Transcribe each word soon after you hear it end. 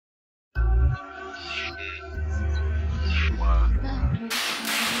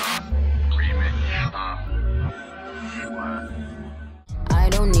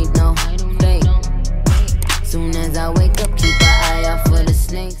Soon as I wake up, keep an eye out for the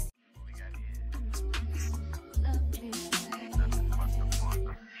snakes.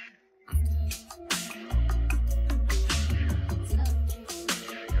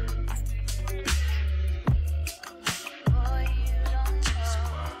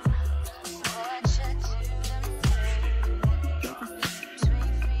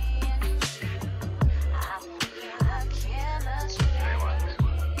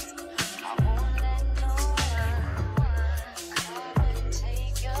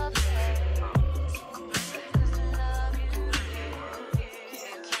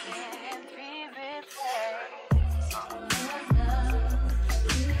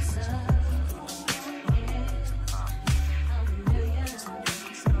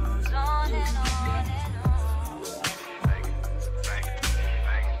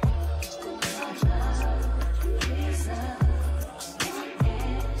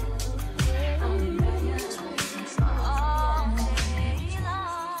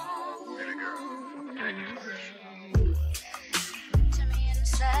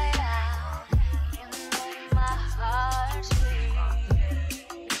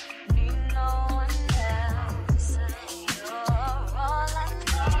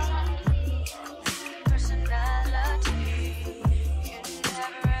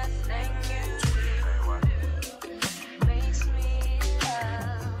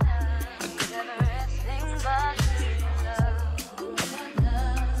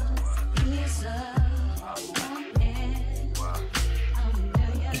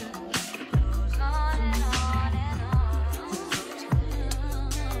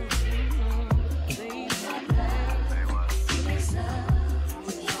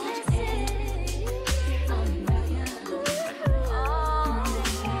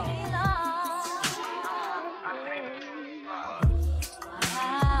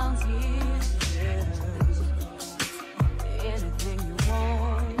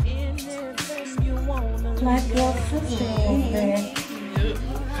 Like your sister over there.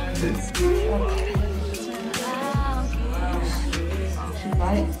 She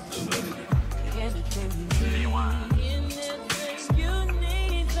bites.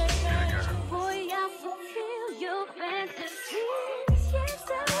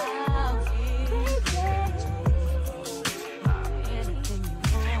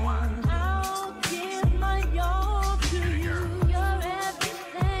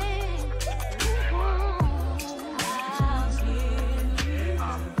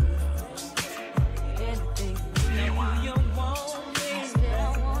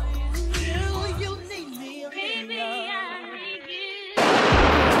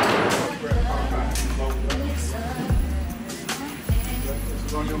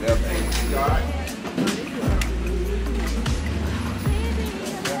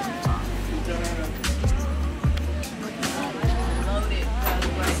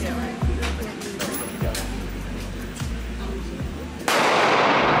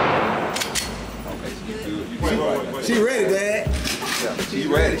 She ready, Dad. Yeah, she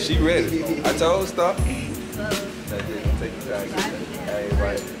ready. She ready. I told her stop. Take your time. Hey,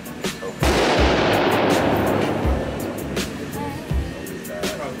 right. Okay.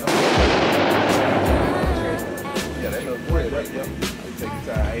 Yeah, they know the way right there. Take your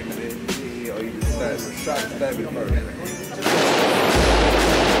time, aim it in, or you decide to stab it first.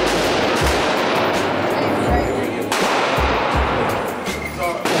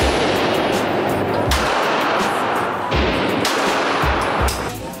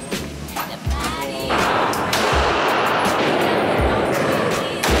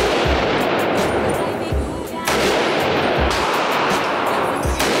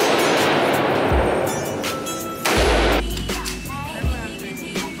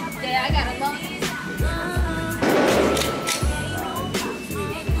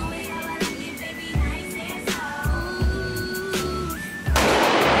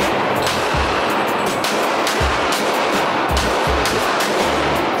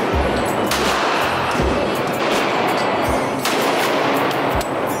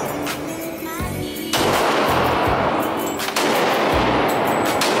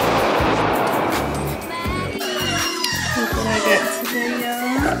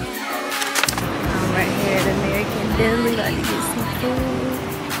 Deli, about to get some food.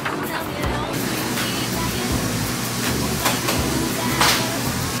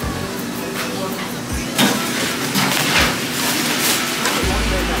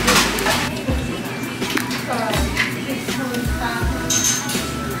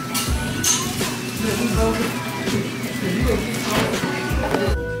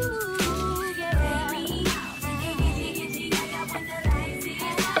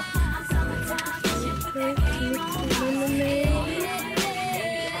 Thank you.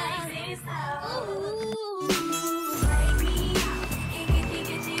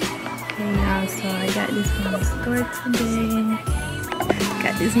 this from the store today.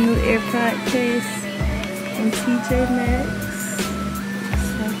 Got this new AirPod case from TJ Maxx.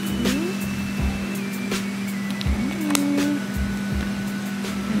 So cute.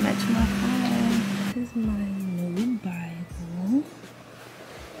 And match my phone. This is my new Bible.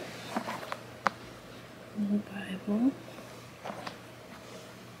 New Bible.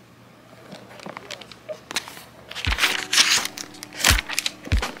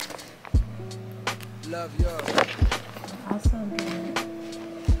 Love you. Also got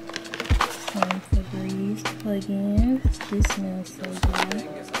some Febreze plug-ins. This smells so good.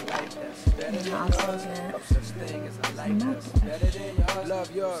 And I also got some mouthwash. And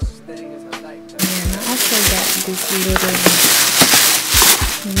I also got this little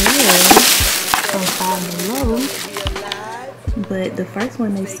mirror from Fall Below. But the first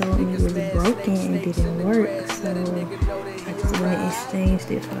one they sold me was broken and didn't work. So I just went and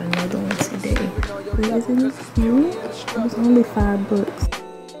exchanged it for another one today. But isn't it cute? It was only $5.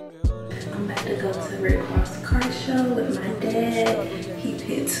 I'm about to go to Red Cross car show with my dad. He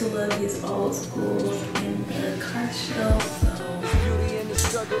picked 2 of his old schools in the car show.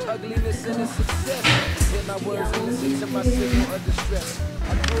 Ugliness and success. In my words, listen to my signal of distress.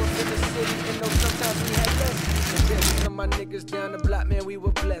 I grew up in the city and know sometimes we had less. Some of my niggas down the block, man, we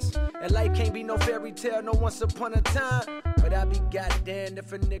were blessed. And life can't be no fairy tale, no once upon a time. But I be goddamn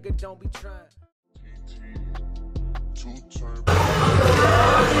if a nigga don't be trying.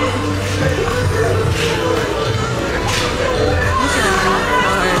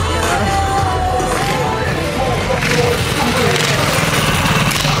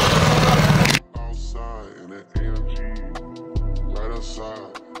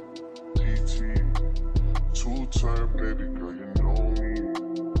 Baby girl, you know me.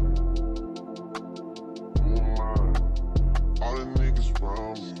 All the niggas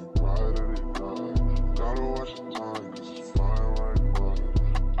around me, ride or they die. Gotta watch the time, cause it's flying like mine.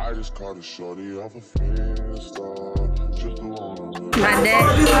 I just caught a shorty off a Finsta. Just the one. My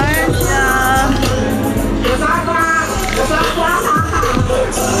dad's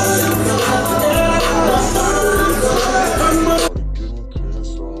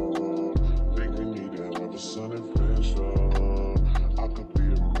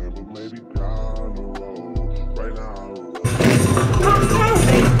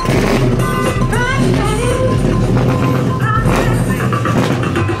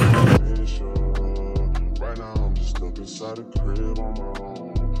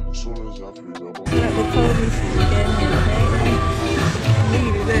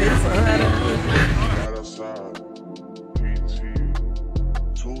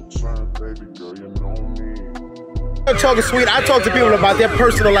Talking sweet, I talk to people about their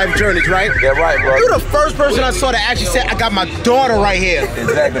personal life journeys, right? Yeah, right, bro. You're the first person I saw that actually said, I got my daughter right here.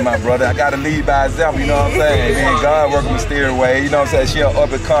 Exactly, my brother. I got to lead by example, you know what I'm saying? Me and God working with steering way, you know what I'm saying? She an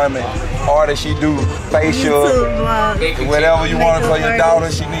up-and-coming artist. She do facial, whatever you want for your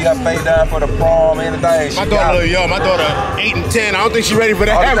daughter. She need her face down for the prom, anything. My daughter a little young. My daughter 8 and 10. I don't think she's ready for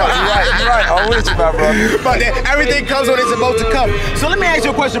that. Oh, you're right. I'm with you, my brother. But everything comes when it's supposed to come. So let me ask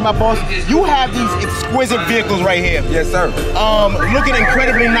you a question, my boss. You have these exquisite vehicles right here. Yes, sir. Looking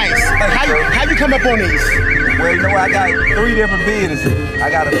incredibly nice. How you come up on these? Well, you know, I got 3 different businesses. I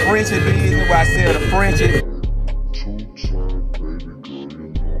got a Frenchie business where I sell the Frenchie.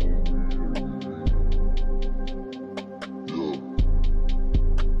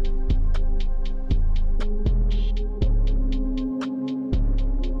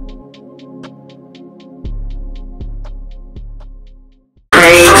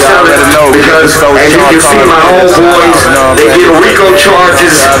 Because as you can see, my homeboys, they get RICO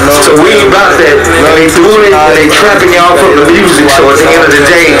charges, so we ain't about that. They doing it and they trapping y'all from the music, so at the end of the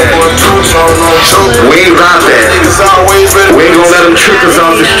day, we ain't about that. We ain't gonna let them trick us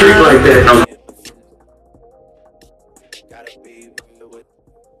off the street like that.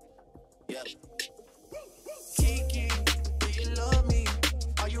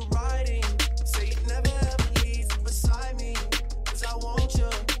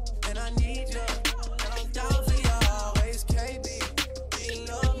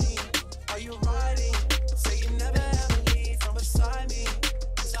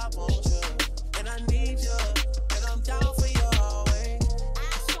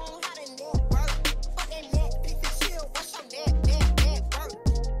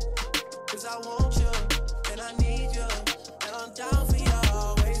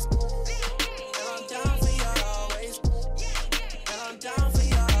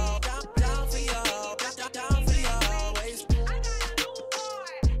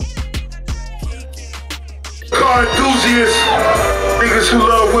 Car enthusiasts, they niggas who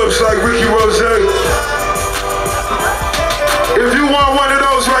love whips like Ricky Rose. If you want one of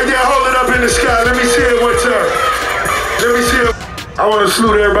those right there, hold it up in the sky. Let me see it one time. Let me see it. I want to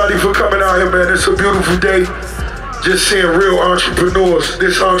salute everybody for coming out here, man. It's a beautiful day. Just seeing real entrepreneurs.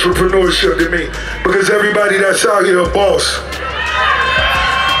 This entrepreneurship to me. Because everybody that's out here a boss.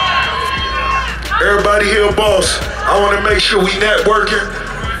 Everybody here a boss. I want to make sure we networking.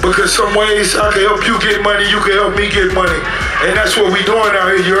 Because some ways I can help you get money, you can help me get money. And that's what we doing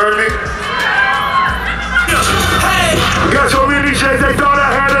out here, you heard me? Got so many shades, they thought I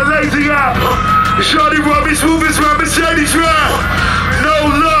had a lazy eye. Shorty brought me smooth as my Mercedes ride.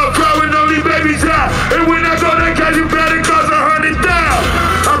 No love, growing only babies die. And when I go to catch you better cause 100,000.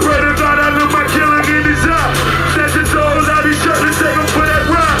 I pray to God I look my killer in his eye. Snatch his souls out his shirt and take him for that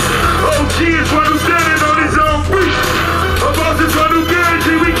ride. OG is one who's standing on his own feet. A boss is one who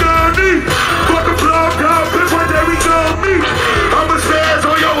guarantee we gon' need. Fuck a blog, dog, but one day we gon' meet. I'ma spaz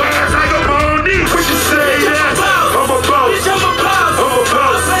on your ass like a pony. What you say that? I'm a boss. I'm a boss. I'm a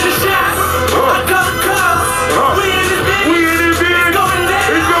boss. I play the shots. I got the calls. We in this bitch. We in this bitch. It's going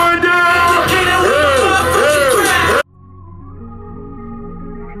down. It's going down. Okay, now we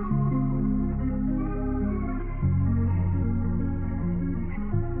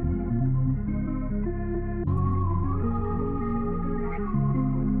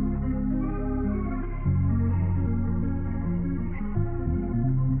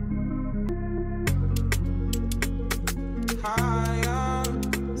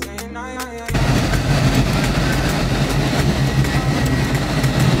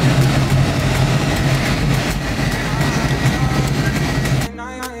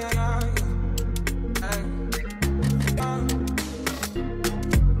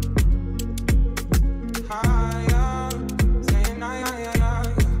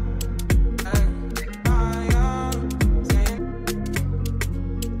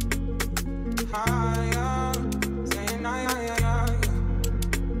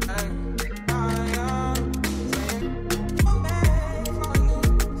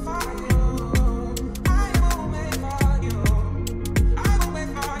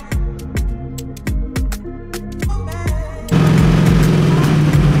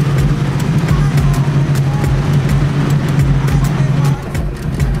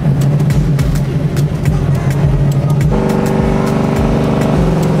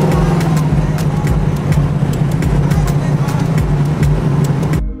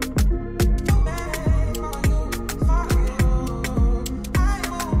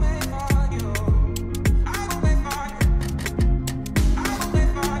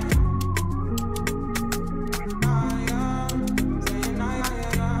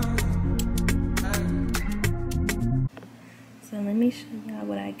let me show y'all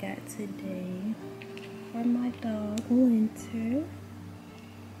what I got today for my dog Winter.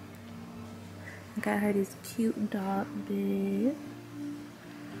 I got her this cute dog bed.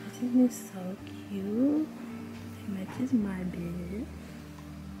 Isn't it so cute? It matches my bed.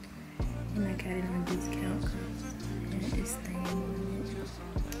 And I got it on discount because I had this thing on it.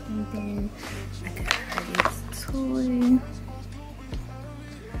 And then I got her this toy.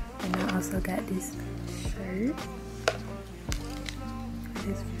 And I also got this shirt.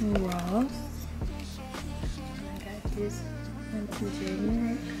 This from Ross. I got this from TJ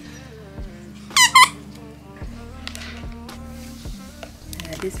Maxx. I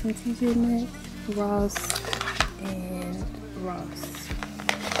got this from TJ Maxx, Ross, and Ross.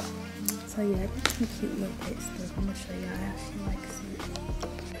 So yeah, this some cute little pet stuff. I'm gonna show y'all how she likes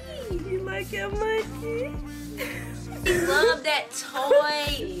it. You like your monkey? I love that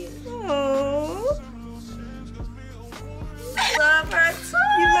toy. Oh. Love her too.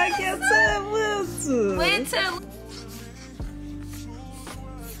 You like your toy, Winter? Winter.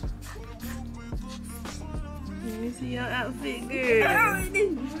 Let me see your outfit, girl.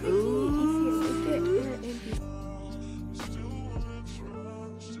 Ooh.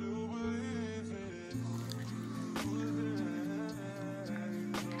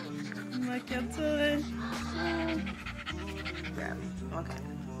 You like your toy? Okay.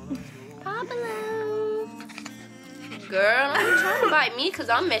 Pablo. Girl, don't be trying to bite me because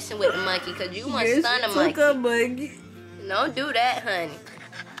I'm messing with the monkey because you want to stun a monkey. Don't do that, honey.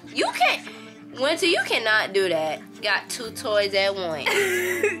 You can't. Winter, you cannot do that. Got two toys at once.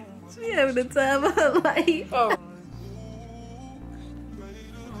 She having the time of her life. Oh.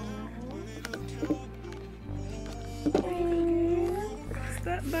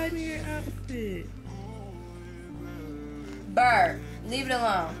 Stop biting your outfit. Bird, leave it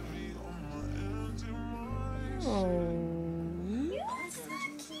alone. Oh.